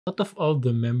Out of all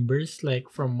the members, like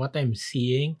from what I'm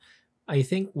seeing, I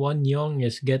think Won Young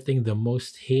is getting the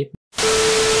most hate.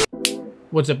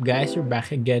 What's up, guys? We're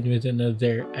back again with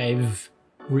another IVE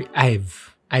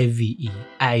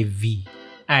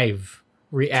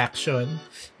reaction.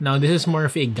 Now, this is more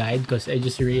of a guide because I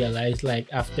just realized, like,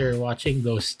 after watching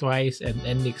those twice and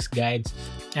NMIX guides,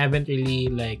 I haven't really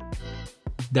like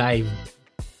dived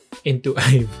into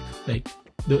IVE. Like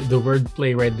the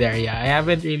wordplay right there. Yeah, I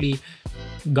haven't really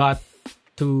got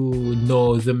to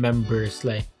know the members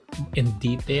like in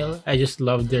detail. I just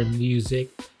love their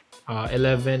music.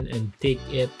 11 and Take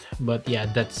It, but yeah,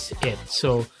 that's it.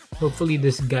 So hopefully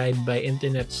this guide by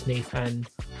Internet Snake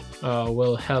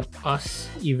will help us,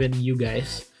 even you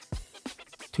guys,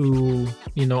 to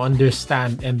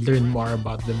understand and learn more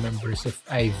about the members of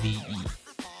IVE.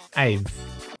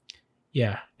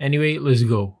 Yeah. Anyway, let's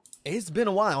go. It's been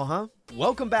a while, huh?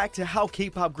 Welcome back to How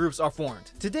K-pop Groups Are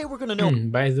Formed. Today we're gonna know...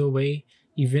 By the way,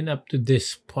 even up to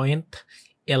this point,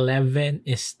 11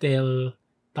 is still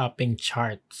topping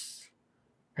charts.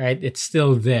 Right? It's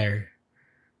still there.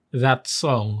 That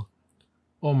song.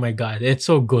 Oh my god, it's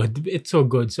so good. It's so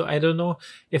good. So I don't know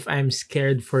if I'm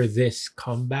scared for this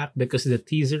comeback because the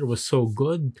teaser was so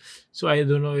good. So I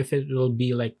don't know if it will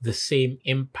be like the same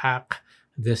impact,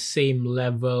 the same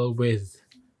level with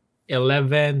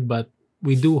 11, but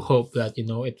we do hope that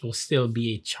it will still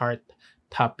be a chart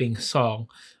topping song.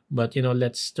 But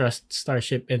let's trust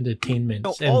Starship Entertainment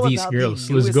and these girls.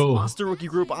 Let's go. Monster rookie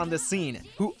group on the scene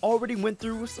who already went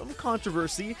through some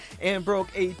controversy and broke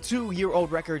a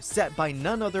 2-year-old record set by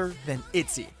none other than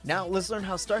ITZY. Now let's learn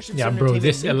how Starship Entertainment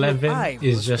this 11 IVE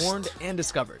is was just formed and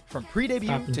discovered, from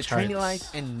pre-debut to training life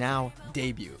and now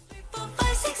debut. 4,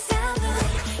 5, 6,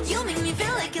 7. You make me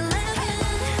feel like 11.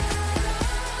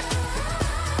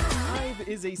 IVE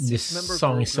is a This 6-member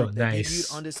song girl is so group that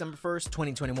nice. debuted on December 1st,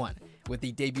 2021, with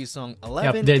the debut song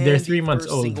 11 they're and 3 the months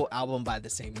first old. single album by the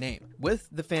same name, with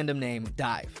the fandom name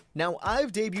DIVE. Now,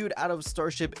 IVE debuted out of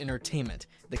Starship Entertainment,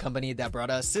 the company that brought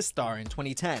us Sistar in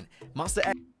 2010, Monster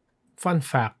X Fun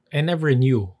fact, I never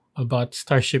knew about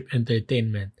Starship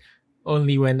Entertainment.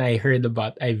 Only when I heard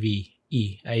about IVE.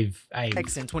 IVE. in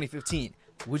 2015,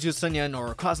 Wuju Sunyeon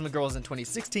or Cosmic Girls in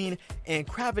 2016, and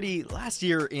Gravity last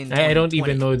year in 2020. I don't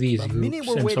even know these But many groups,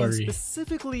 were I'm waiting sorry.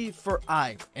 specifically for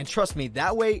IVE, and trust me,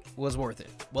 that wait was worth it.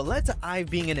 What led to IVE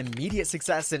being an immediate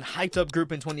success and hyped up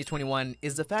group in 2021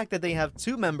 is the fact that they have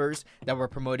 2 members that were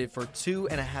promoted for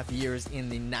 2.5 years in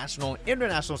the national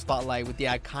international spotlight with the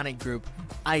iconic group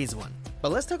IZ*ONE.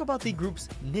 But let's talk about the group's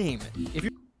name. If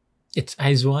you It's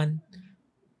IZ*ONE.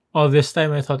 All this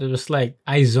time I thought it was like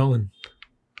iZone.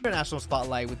 international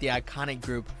spotlight with the iconic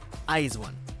group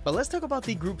IZ*ONE. But let's talk about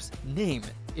the group's name.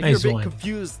 If you're a bit IZ*ONE.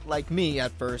 confused like me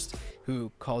at first, who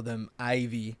called them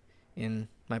Ivy in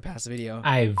my past video,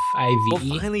 IVE. will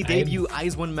finally debut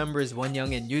IZ*ONE members Won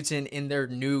Young and Yutin in their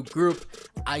new group,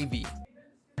 IVE.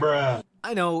 Bruh.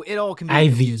 I know, it all can be IVE.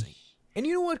 confusing. And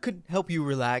you know what could help you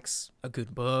relax? A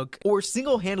good book, or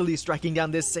single-handedly striking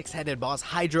down this 6-headed boss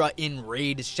Hydra in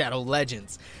Raid Shadow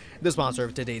Legends, the sponsor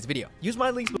of today's video. Use my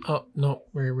links Oh no,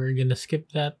 we're gonna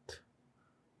skip that.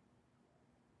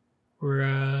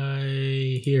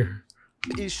 Right here.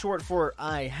 is short for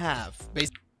I have.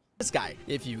 Basically, this guy,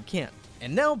 if you can.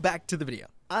 And now back to the video.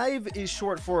 IVE is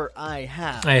short for I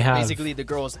have. I have. Basically, the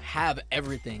girls have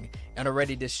everything and are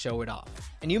ready to show it off.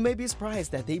 And you may be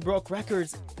surprised that they broke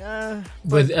records, With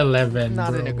but 11,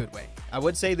 not in a bro. good way. I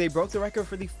would say they broke the record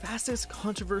for the fastest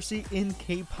controversy in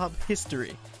K-pop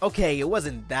history. Okay, it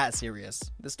wasn't that serious.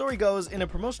 The story goes, in a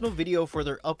promotional video for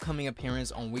their upcoming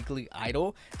appearance on Weekly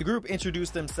Idol, the group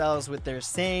introduced themselves with their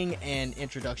saying and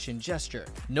introduction gesture.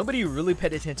 Nobody really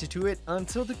paid attention to it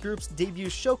until the group's debut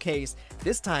showcase.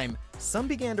 This time, some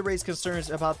began to raise concerns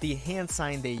about the hand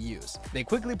sign they use. They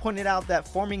quickly pointed out that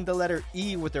forming the letter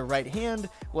E with their right hand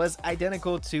was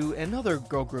identical to another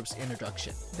girl group's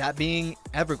introduction, that being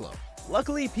Everglow.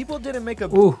 Luckily, people didn't make a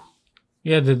Ooh.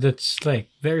 Yeah, that's like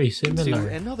very to similar.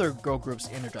 another girl group's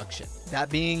introduction, that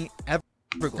being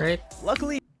Everglow. Right?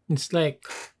 Luckily, It's like,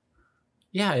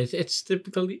 yeah, it's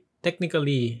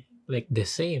technically like the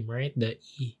same, right? The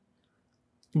E.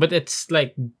 But it's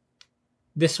like,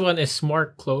 this one is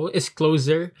more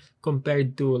closer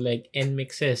compared to like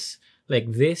NMIX's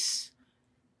like this,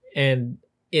 and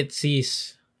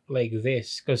ITZY's like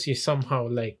this, because you somehow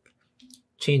like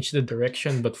change the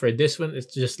direction, but for this one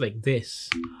it's just like this.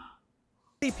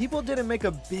 People didn't make a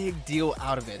big deal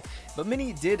out of it, but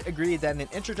many did agree that an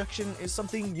introduction is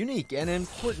something unique and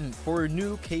important for a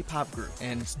new K-pop group,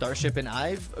 and Starship and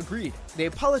IVE agreed. They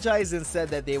apologized and said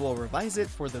that they will revise it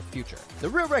for the future. The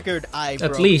real record IVE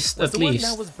broke was the one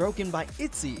that was broken by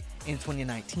ITZY in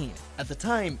 2019. At the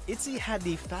time, ITZY had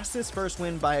the fastest first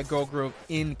win by a girl group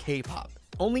in K-pop,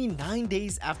 only 9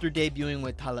 days after debuting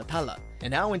with Tala Tala. And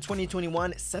now in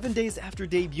 2021, 7 days after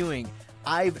debuting,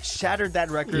 IVE shattered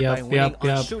that record by winning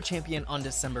on Show Champion on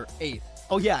December 8th.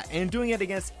 Oh yeah, and doing it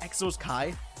against EXO's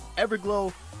Kai,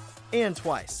 Everglow, and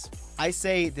Twice. I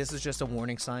say this is just a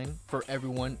warning sign for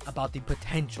everyone about the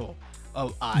potential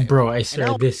of IVE. Bro, I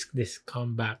swear this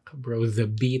comeback, bro, the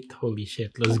beat, holy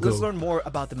shit, let's go. Let's learn more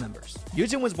about the members.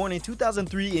 Yujin was born in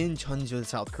 2003 in Cheonju,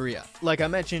 South Korea. Like I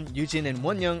mentioned, Yujin and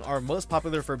Wonyoung are most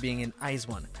popular for being in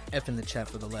IZ*ONE. F in the chat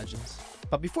for the legends.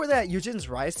 But before that, Yujin's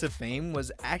rise to fame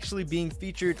was actually being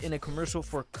featured in a commercial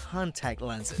for contact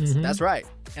lenses. That's right.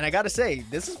 And I gotta say,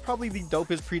 this is probably the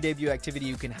dopest pre-debut activity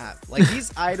you can have. Like,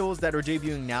 these idols that are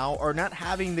debuting now are not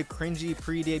having the cringy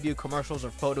pre-debut commercials or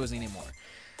photos anymore.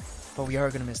 But we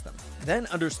are gonna miss them. Then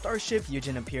under Starship,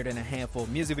 Yujin appeared in a handful of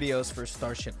music videos for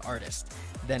Starship artists.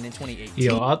 Then in 2018...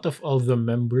 Yo, out of all the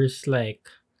members, like,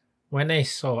 when I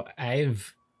saw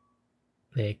IVE,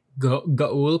 like,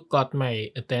 Gaul caught my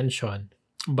attention.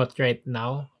 But right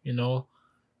now, you know,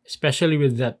 especially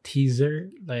with that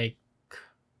teaser, like,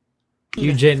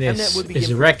 Yujin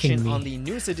is wrecking me. On the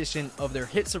newest edition of their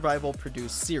hit Survival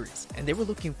produced series, and they were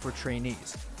looking for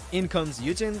trainees. In comes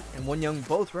Yujin and Wonyoung,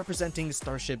 both representing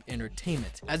Starship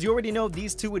Entertainment. As you already know,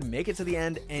 these two would make it to the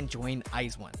end and join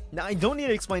IZ*ONE. Now, I don't need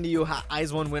to explain to you how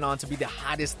IZ*ONE went on to be the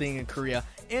hottest thing in Korea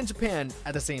and Japan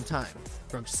at the same time.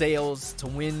 From sales, to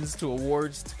wins, to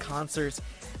awards, to concerts.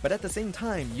 But at the same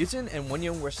time, Yujin and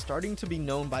Wonyoung were starting to be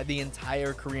known by the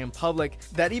entire Korean public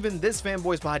that even this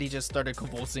fanboy's body just started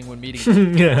convulsing when meeting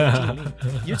them.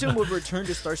 Yujin would return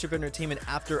to Starship Entertainment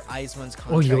after IZ*ONE's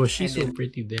contract ended. Oh, yo, she's so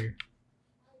pretty there.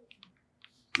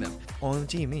 No.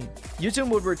 OMG me. Yujin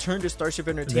would return to Starship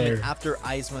Entertainment after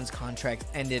IZ*ONE's contract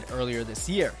ended earlier this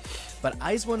year. But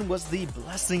IZ*ONE was the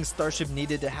blessing Starship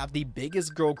needed to have the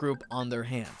biggest girl group on their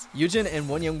hands. Yujin and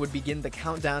Wonyoung would begin the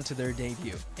countdown to their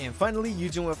debut. And finally,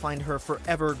 Yujin would find her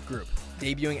forever group,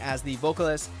 debuting as the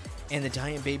vocalist, and the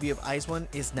giant baby of IZ*ONE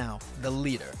is now the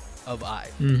leader of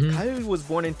IVE. Kyle was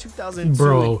born in 2002.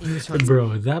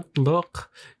 Bro, that look,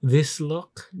 this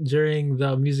look during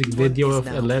the music video of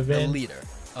 11. The leader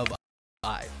of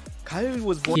IVE. Kyle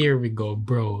was born. Here we go,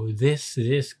 bro.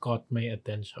 This caught my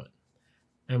attention.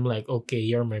 I'm like, okay,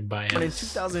 you're my bias. Born in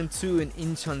 2002 in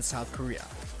Incheon, South Korea.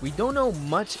 We don't know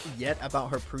much yet about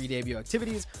her pre-debut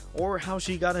activities or how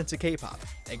she got into K-pop,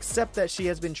 except that she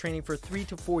has been training for 3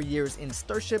 to 4 years in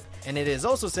Starship, and it is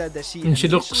also said that she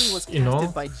initially looks, was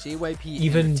casted by JYP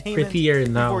even prettier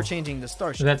now before changing to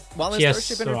Starship. That while in she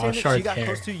Starship has Entertainment, short she got hair.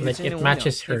 close to Yujin Like, it and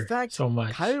matches Wonyoung. her In fact, so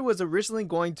much. Kyle was originally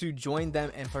going to join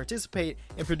them and participate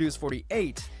in Produce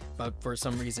 48, but for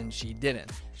some reason she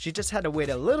didn't. She just had to wait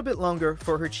a little bit longer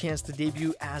for her chance to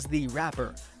debut as the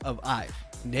rapper of IVE.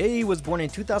 Day was born in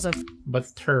 2000. But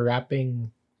her rapping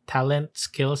talent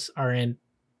skills aren't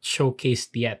showcased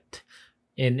yet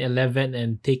in 11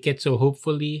 and Ticket, so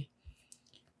hopefully,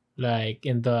 like,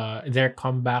 in their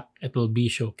comeback, it will be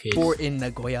showcased. Or in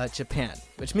Nagoya, Japan,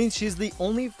 which means she's the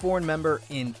only foreign member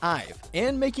in IVE,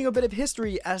 and making a bit of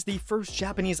history as the first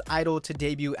Japanese idol to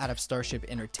debut out of Starship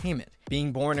Entertainment.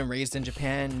 Being born and raised in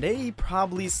Japan, they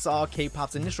probably saw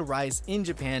K-pop's initial rise in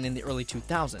Japan in the early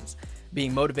 2000s.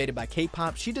 Being motivated by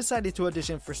K-pop, she decided to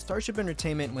audition for Starship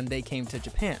Entertainment when they came to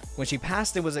Japan. When she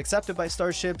passed and was accepted by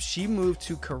Starship, she moved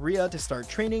to Korea to start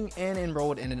training and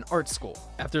enrolled in an art school.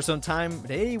 After some time,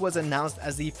 Rei was announced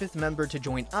as the 5th member to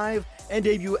join IVE and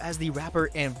debut as the rapper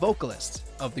and vocalist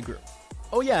of the group.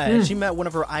 Oh yeah, and she met one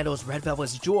of her idols, Red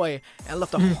Velvet's Joy, and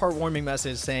left a heartwarming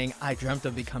message saying, "I dreamt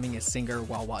of becoming a singer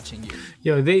while watching you."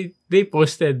 Yo, they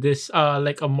posted this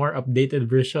like a more updated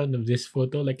version of this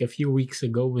photo like a few weeks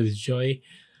ago with Joy.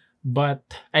 But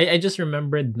I just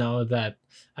remembered now that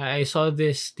I saw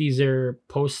this teaser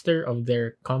poster of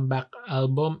their comeback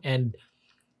album, and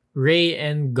Ray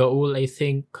and Gaul, I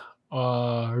think,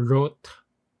 wrote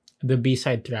the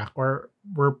B-side track or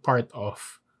were part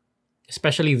of.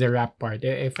 Especially the rap part,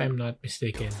 if I'm not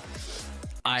mistaken.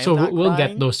 So we'll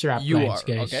get those rap lines,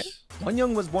 guys. Okay?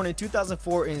 Wonyoung was born in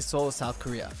 2004 in Seoul, South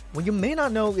Korea. What you may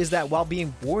not know is that while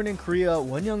being born in Korea,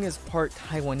 Wonyoung is part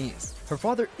Taiwanese. Her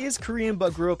father is Korean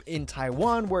but grew up in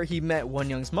Taiwan, where he met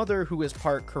Wonyoung's mother, who is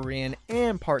part Korean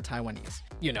and part Taiwanese.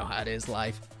 You know how it is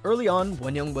life. Early on,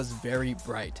 Wonyoung was very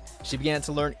bright. She began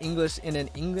to learn English in an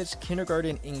English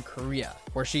kindergarten in Korea,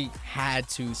 where she had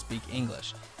to speak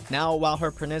English. Now, while her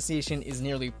pronunciation is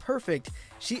nearly perfect,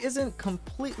 she isn't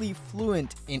completely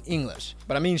fluent in English.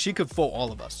 But I mean, she could fool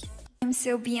all of us. I'm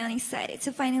so beyond excited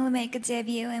to finally make a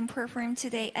debut and perform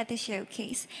today at the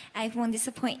showcase. I won't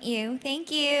disappoint you.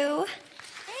 Thank you.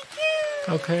 Thank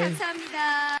you. Okay.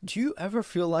 감사합니다. Do you ever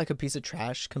feel like a piece of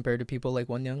trash compared to people like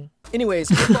Wonyoung? Anyways,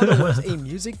 her father was a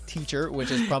music teacher, which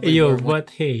is probably Yo, where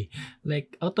but hey,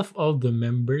 like out of all the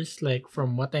members, like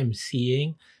from what I'm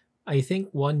seeing, I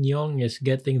think Wonyoung is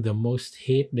getting the most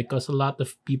hate because a lot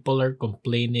of people are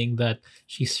complaining that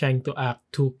she's trying to act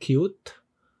too cute,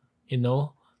 you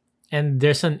know? And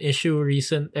there's an issue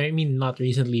not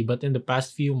recently, but in the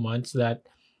past few months that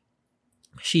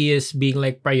she is being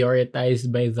like prioritized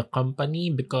by the company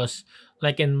because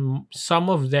like in some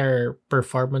of their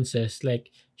performances,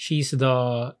 like she's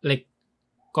the like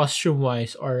costume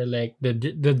wise or like the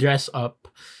dress up,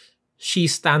 she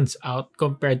stands out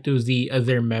compared to the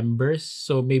other members.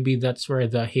 So maybe that's where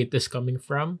the hate is coming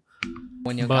from.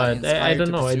 Wonyoung But got inspired I don't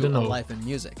to know, I pursue don't a know. life in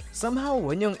music. Somehow,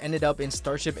 Wonyoung ended up in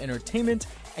Starship Entertainment,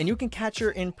 and you can catch her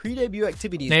in pre-debut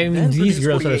activities. I mean, then these Produce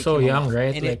girls are 48 so came young, along,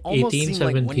 right? And Like it almost 18, seemed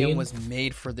like Wonyoung 17. was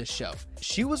made for this show.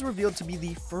 She was revealed to be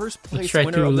the first place try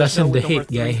winner to of the lessen show the with over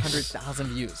hate, guys. 300,000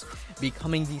 views,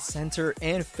 becoming the center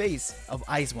and face of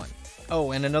IVE. Oh,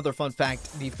 and another fun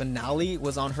fact, the finale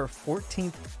was on her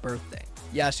 14th birthday.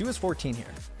 Yeah, she was 14 here.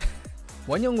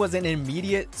 Wonyoung was an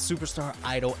immediate superstar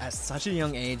idol at such a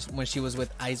young age when she was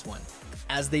with IVE,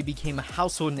 as they became a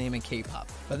household name in K-pop.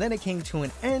 But then it came to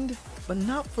an end, but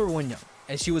not for Wonyoung,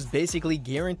 as she was basically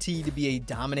guaranteed to be a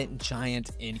dominant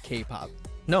giant in K-pop.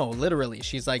 No, literally,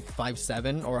 she's like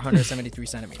 5'7" or 173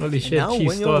 centimeters. Holy and shit, now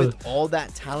she's Wonyoung, tall. with all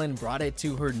that talent, brought it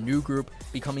to her new group,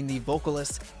 becoming the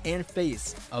vocalist and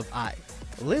face of IVE.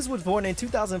 Liz was born in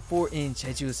 2004 in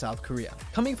Jeju, South Korea.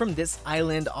 Coming from this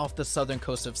island off the southern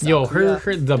coast of South Korea,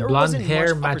 the there blonde wasn't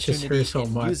hair much matches her opportunity so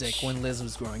in much. music when Liz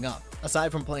was growing up.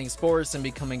 Aside from playing sports and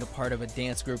becoming a part of a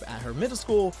dance group at her middle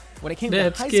school, when it came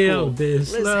Let's to high kill school,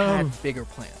 this Liz love. had bigger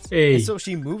plans. Hey. And so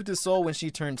she moved to Seoul when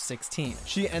she turned 16.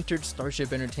 She entered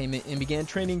Starship Entertainment and began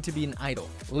training to be an idol.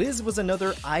 Liz was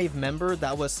another IVE member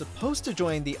that was supposed to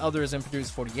join the others and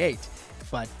produce 48,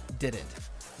 but didn't.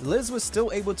 Liz was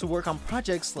still able to work on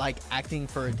projects like acting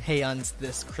for Taeyeon's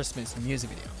This Christmas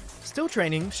music video. Still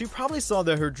training, she probably saw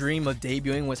that her dream of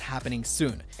debuting was happening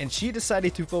soon, and she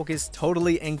decided to focus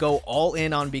totally and go all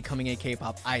in on becoming a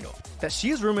K-pop idol. That she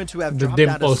is rumored to have The dropped out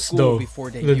of dimples, school though. before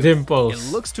The debuting. dimples.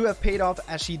 It looks to have paid off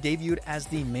as she debuted as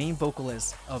the main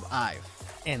vocalist of IVE.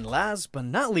 And last but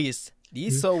not least, Lee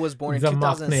So was born in The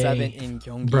 2007 Maknae. in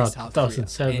Gyeonggi, Bro, South Korea.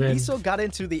 2007. And Lee So got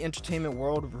into the entertainment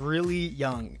world really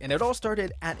young, and it all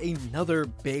started at another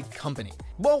big company.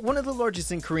 Well, one of the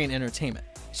largest in Korean entertainment.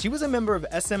 She was a member of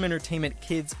SM Entertainment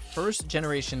Kids' first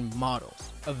generation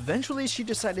models. Eventually, she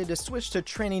decided to switch to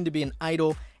training to be an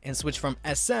idol and switch from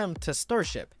SM to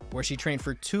Starship, where she trained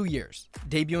for 2 years,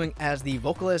 debuting as the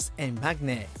vocalist and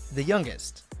Maknae, the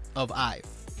youngest of IVE.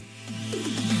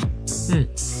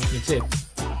 That's it.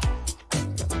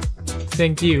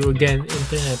 Thank you again,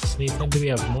 Internet Nathan. Do we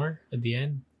have more at the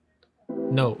end?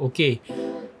 No. Okay.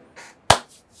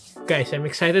 Guys, I'm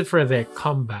excited for their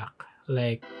comeback.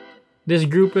 Like, this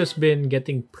group has been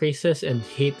getting praises and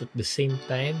hate at the same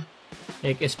time.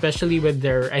 Like, especially with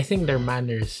their, I think their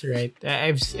manners, right?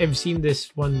 I've seen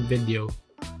this one video.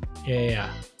 Yeah.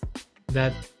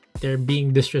 That they're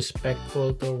being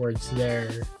disrespectful towards their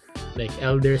like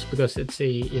elders because it's a,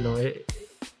 you know,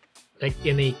 like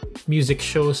in a music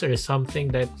shows or something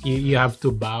that you have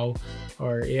to bow,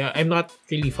 or yeah, I'm not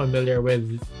really familiar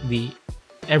with the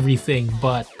everything,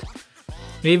 but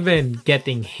they've been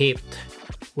getting hate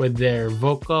with their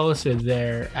vocals, with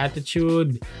their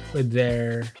attitude, with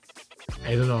their,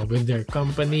 I don't know, with their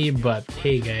company. But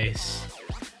hey guys,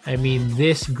 I mean,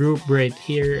 this group right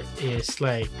here is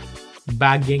like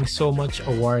bagging so much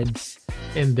awards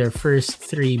in their first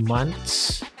 3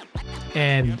 months,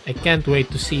 and I can't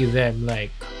wait to see them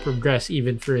like progress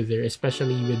even further,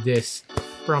 especially with this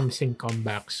promising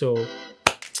comeback. So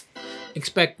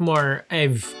expect more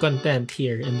IVE content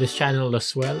here in this channel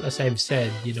as well, as I've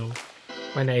said, you know,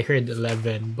 when I heard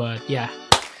 11. But yeah,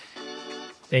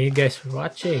 thank you guys for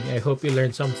watching. I hope you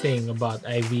learned something about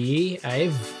IVE,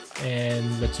 and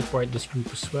let's support this group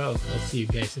as well. I'll see you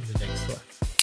guys in the next one.